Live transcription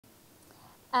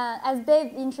As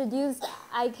Dave introduced,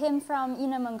 I came from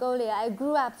Inner Mongolia. I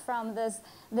grew up from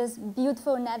this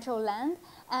beautiful natural land,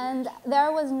 and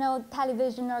there was no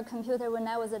television or computer when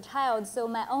I was a child, so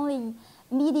my only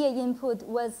media input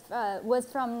was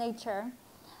from nature.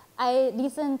 I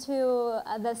listened to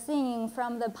the singing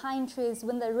from the pine trees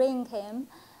when the rain came.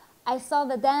 I saw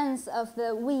the dance of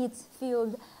the wheat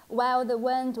field while the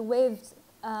wind waved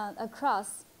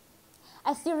across.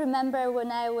 I still remember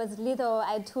when I was little,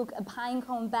 I took a pine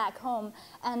cone back home,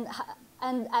 and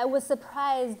I was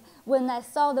surprised when I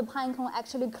saw the pine cone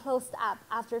actually closed up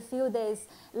after a few days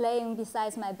laying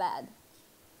beside my bed.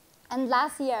 And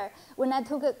last year, when I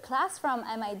took a class from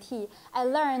MIT, I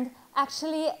learned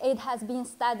actually it has been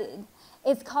studied.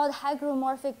 It's called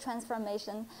Hydromorphic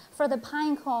transformation. For the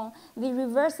pine cone, they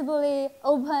reversibly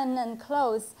open and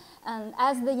close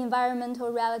as the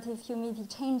environmental relative humidity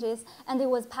changes, and it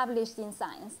was published in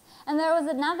Science. And there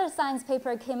was another science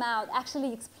paper came out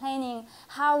actually explaining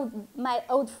how my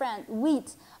old friend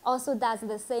wheat also does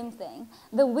the same thing.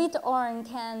 The wheat awn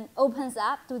can opens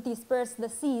up to disperse the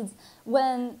seeds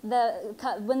when the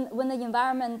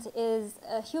environment is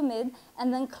humid,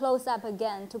 and then close up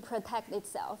again to protect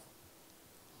itself.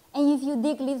 And if you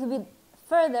dig a little bit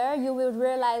further, you will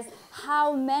realize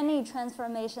how many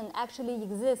transformations actually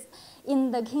exist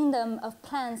in the kingdom of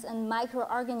plants and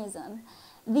microorganisms.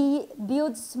 They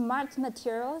build smart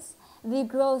materials, they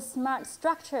grow smart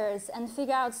structures, and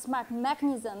figure out smart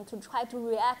mechanisms to try to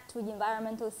react to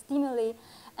environmental stimuli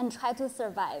and try to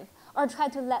survive, or try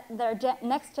to let their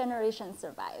next generation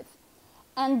survive.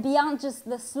 And beyond just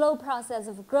the slow process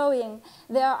of growing,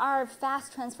 there are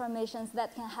fast transformations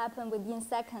that can happen within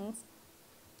seconds.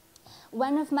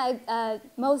 One of my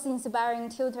most inspiring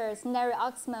tutors, Neri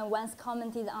Oxman, once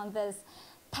commented on this.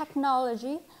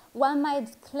 Technology, one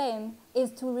might claim,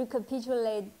 is to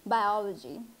recapitulate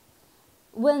biology.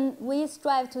 When we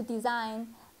strive to design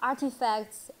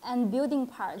artifacts and building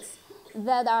parts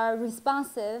that are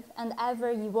responsive and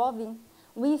ever-evolving,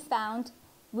 we found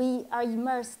we are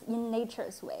immersed in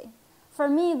nature's way. For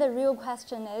me, the real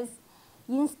question is,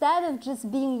 instead of just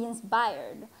being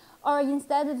inspired, or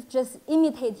instead of just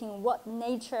imitating what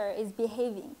nature is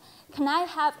behaving, can I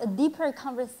have a deeper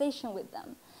conversation with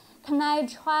them? Can I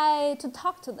try to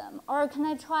talk to them? Or can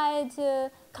I try to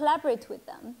collaborate with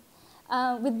them?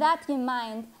 With that in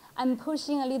mind, I'm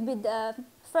pushing a little bit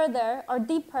further or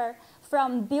deeper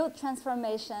from build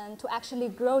transformation to actually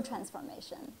grow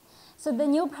transformation. So the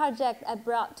new project I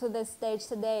brought to this stage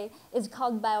today is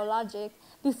called Biologic.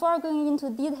 Before going into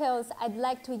details, I'd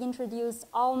like to introduce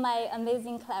all my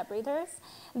amazing collaborators.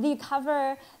 They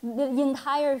cover the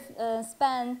entire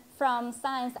span from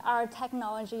science, art,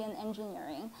 technology, and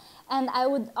engineering. And I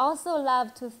would also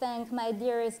love to thank my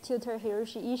dearest tutor,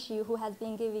 Hiroshi Ishii, who has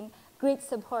been giving great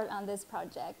support on this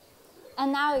project.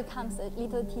 And now it comes a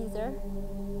little teaser.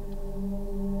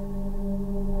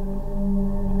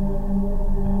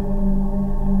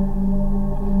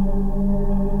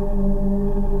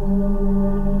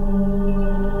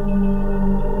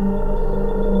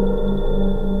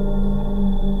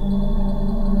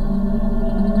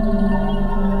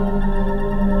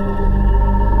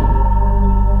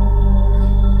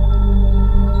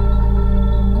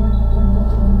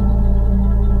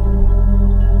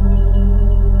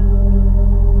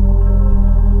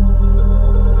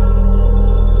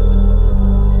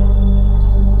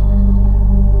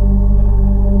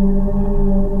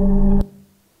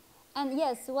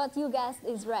 What you guessed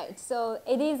is right. So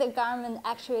it is a garment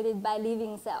actuated by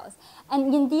living cells.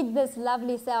 And indeed, this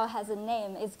lovely cell has a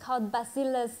name. It's called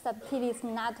Bacillus subtilis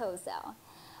natto cell.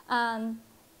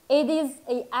 It is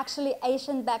actually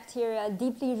Asian bacteria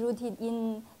deeply rooted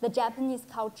in the Japanese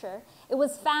culture. It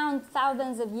was found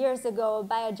thousands of years ago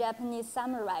by a Japanese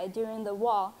samurai during the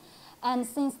war. And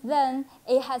since then,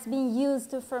 it has been used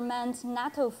to ferment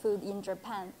natto food in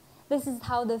Japan. This is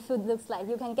how the food looks like.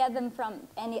 You can get them from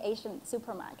any Asian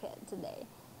supermarket today.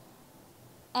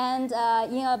 And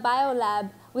in a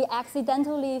biolab, we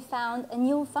accidentally found a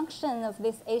new function of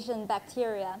this Asian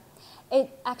bacteria.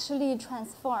 It actually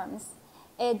transforms.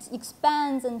 It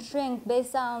expands and shrinks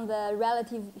based on the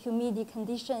relative humidity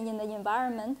condition in the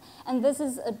environment, and this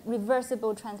is a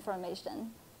reversible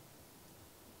transformation.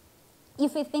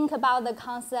 If we think about the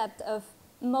concept of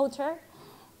motor,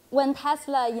 when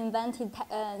Tesla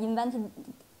invented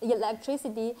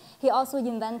electricity, he also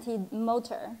invented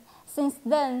motor. Since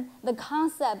then, the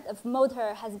concept of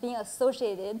motor has been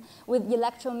associated with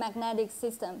electromagnetic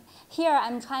system. Here,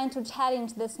 I'm trying to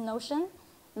challenge this notion.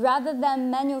 Rather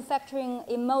than manufacturing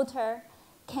a motor,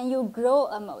 can you grow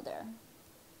a motor?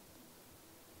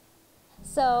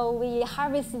 So we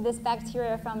harvested this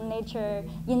bacteria from nature,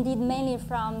 indeed mainly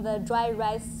from the dry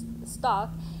rice stalk,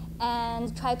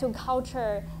 and try to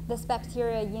culture this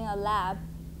bacteria in a lab.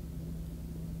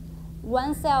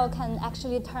 One cell can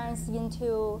actually turn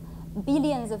into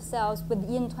billions of cells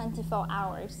within 24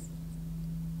 hours.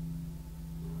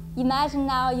 Imagine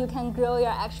now you can grow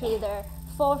your actuator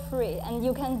for free, and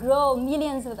you can grow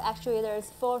millions of actuators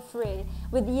for free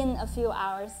within a few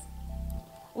hours.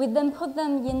 We then put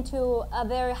them into a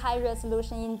very high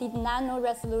resolution, indeed nano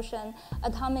resolution,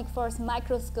 atomic force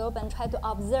microscope and try to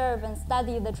observe and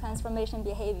study the transformation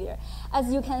behavior.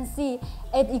 As you can see,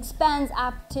 it expands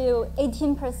up to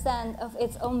 18% of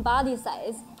its own body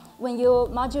size when you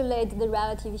modulate the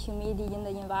relative humidity in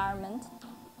the environment.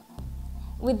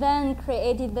 We then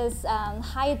created this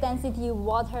high-density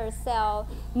water cell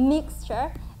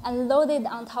mixture and loaded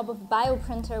on top of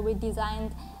bioprinter we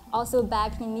designed also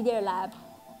back in Media Lab.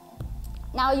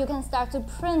 Now you can start to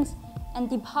print and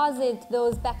deposit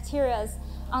those bacteria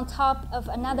on top of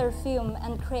another film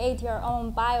and create your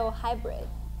own biohybrid.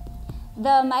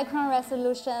 The micron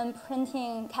resolution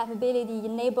printing capability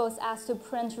enables us to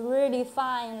print really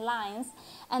fine lines,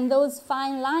 and those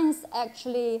fine lines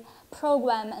actually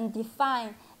program and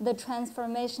define the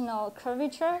transformational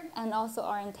curvature and also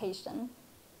orientation.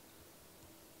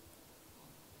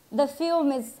 The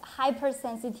film is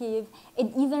hypersensitive.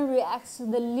 It even reacts to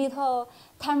the little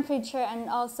temperature and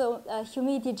also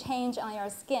humidity change on your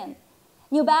skin.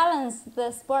 New Balance,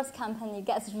 the sports company,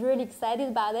 gets really excited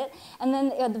about it, and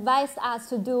then advised us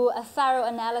to do a thorough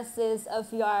analysis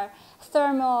of your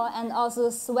thermal and also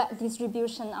sweat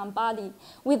distribution on body.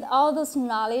 With all this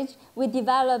knowledge, we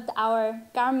developed our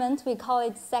garment. We call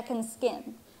it second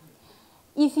skin.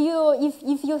 If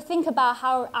you think about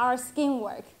how our skin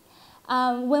works,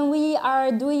 when we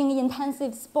are doing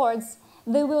intensive sports,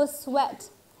 they will sweat.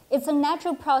 It's a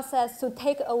natural process to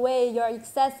take away your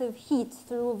excessive heat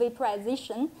through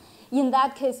vaporization, in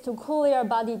that case to cool your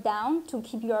body down to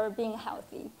keep your being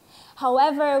healthy.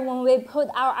 However, when we put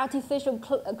our artificial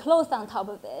clothes on top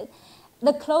of it,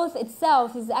 the cloth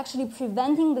itself is actually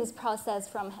preventing this process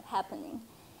from happening.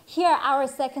 Here, our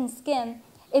second skin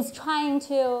is trying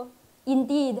to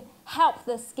indeed help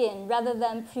the skin rather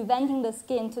than preventing the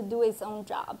skin to do its own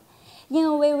job. In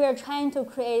a way, we are trying to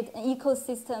create an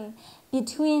ecosystem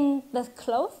between the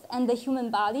cloth and the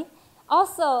human body.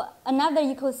 Also, another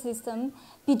ecosystem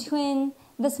between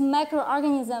this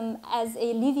microorganism as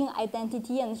a living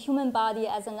identity and human body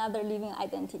as another living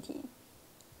identity.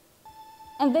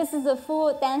 And this is a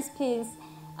full dance piece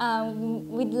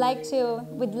we'd like to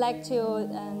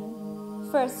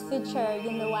first feature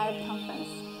in the WIRE conference.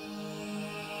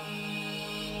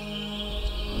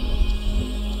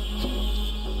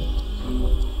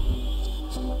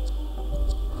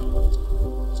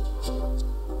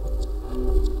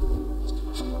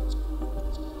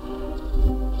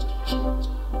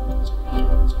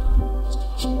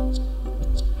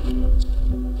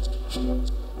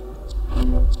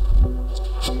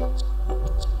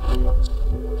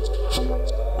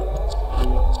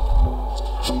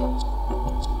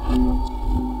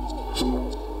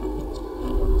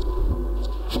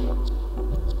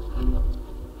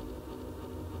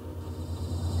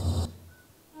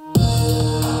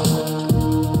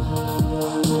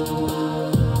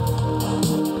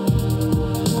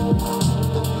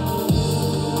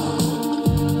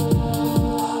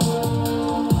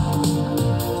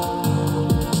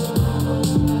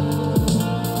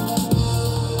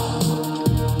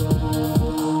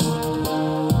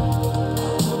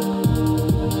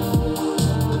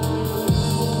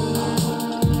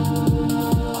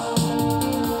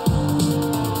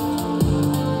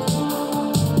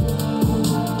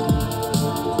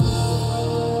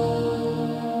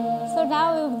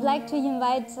 To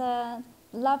invite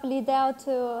lovely Dell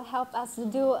to help us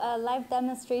do a live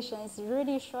demonstration. It's a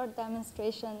really short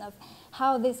demonstration of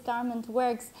how this garment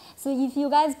works. So if you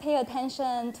guys pay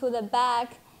attention to the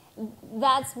back,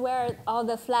 that's where all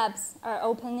the flaps are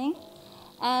opening.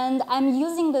 And I'm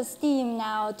using the steam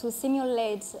now to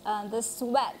simulate the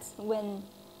sweat when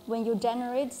you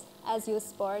generate as you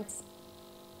sport.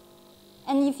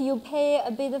 And if you pay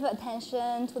a bit of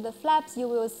attention to the flaps, you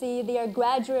will see they are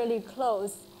gradually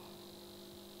closed.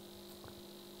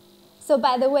 So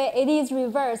by the way, it is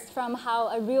reversed from how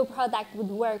a real product would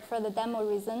work for the demo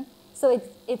reason. So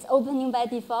it's opening by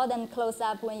default and close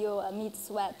up when you meet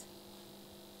sweat.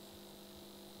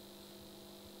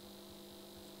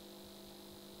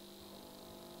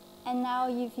 And now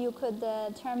if you could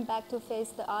turn back to face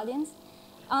the audience,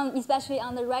 especially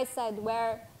on the right side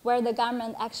where the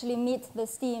garment actually meets the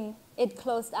steam, it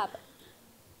closed up.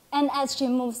 And as she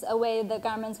moves away, the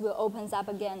garments will open up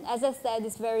again. As I said,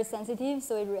 it's very sensitive,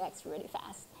 so it reacts really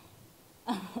fast.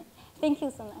 Thank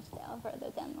you so much, Dale, for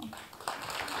the demo.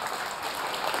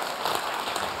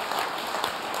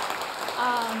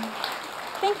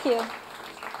 Thank you.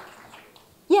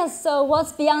 Yes, so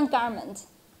what's beyond garment?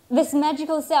 This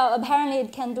magical cell, apparently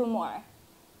it can do more.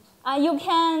 You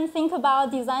can think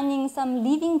about designing some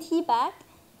living tea bag.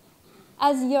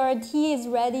 As your tea is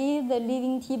ready, the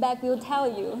living tea bag will tell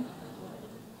you.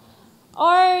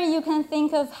 Or you can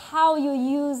think of how you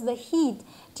use the heat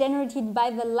generated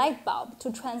by the light bulb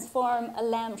to transform a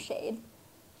lampshade.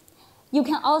 You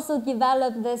can also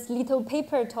develop this little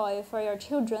paper toy for your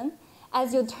children.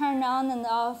 As you turn on and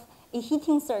off a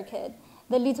heating circuit,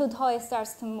 the little toy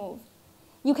starts to move.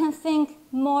 You can think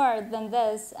more than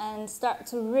this and start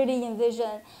to really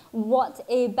envision what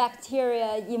a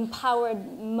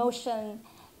bacteria-empowered motion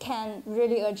can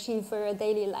really achieve for your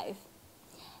daily life.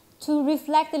 To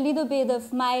reflect a little bit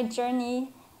of my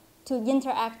journey to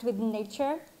interact with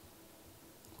nature,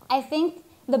 I think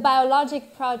the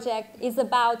Biologic project is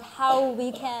about how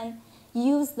we can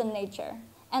use the nature.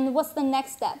 And what's the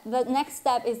next step? The next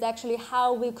step is actually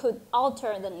how we could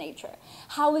alter the nature,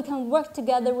 how we can work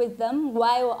together with them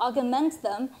while augment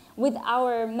them with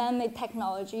our man-made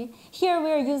technology. Here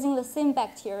we're using the same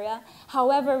bacteria.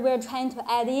 However, we're trying to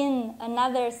add in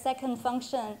another second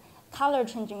function,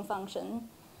 color-changing function.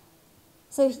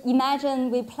 So imagine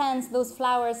we plant those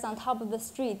flowers on top of the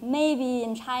street, maybe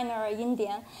in China or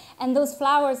India, and those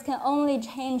flowers can only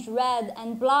change red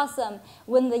and blossom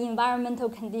when the environmental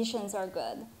conditions are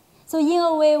good. So in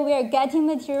a way, we are getting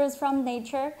materials from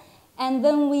nature, and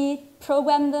then we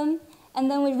program them, and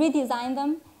then we redesign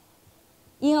them.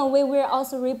 In a way, we're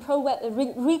also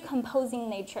recomposing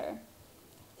nature,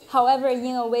 however,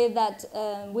 in a way that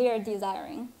we are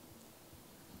desiring.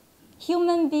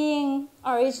 Human beings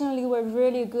originally were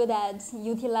really good at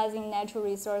utilizing natural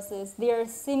resources. They are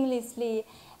seamlessly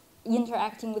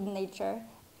interacting with nature.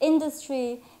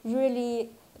 Industry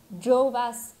really drove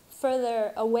us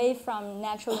further away from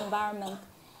natural environment.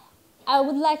 I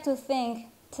would like to think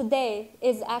today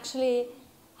is actually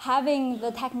having the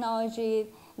technology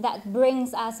that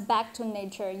brings us back to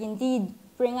nature, indeed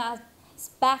bring us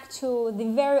back to the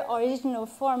very original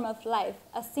form of life,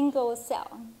 a single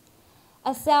cell.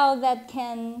 A cell that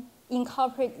can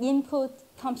incorporate input,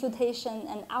 computation,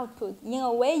 and output. In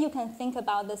a way, you can think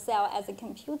about the cell as a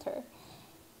computer.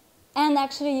 And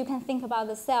actually, you can think about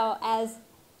the cell as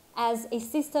a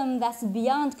system that's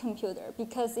beyond computer,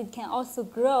 because it can also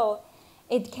grow,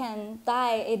 it can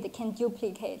die, it can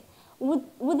duplicate.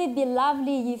 Would it be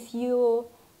lovely if you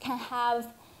can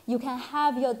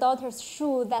have your daughter's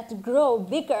shoe that grow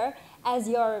bigger as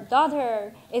your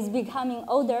daughter is becoming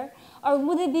older? Or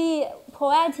would it be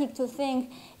poetic to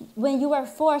think when you are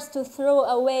forced to throw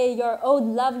away your old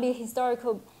lovely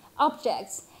historical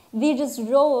objects, they just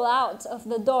roll out of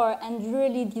the door and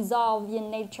really dissolve in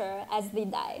nature as they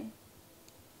die?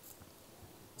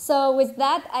 So with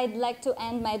that, I'd like to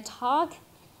end my talk.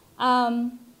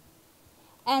 And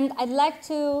I'd like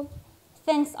to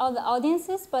thank all the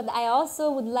audiences, but I also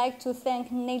would like to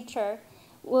thank nature,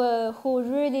 who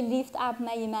really lift up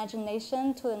my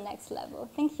imagination to the next level.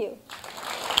 Thank you.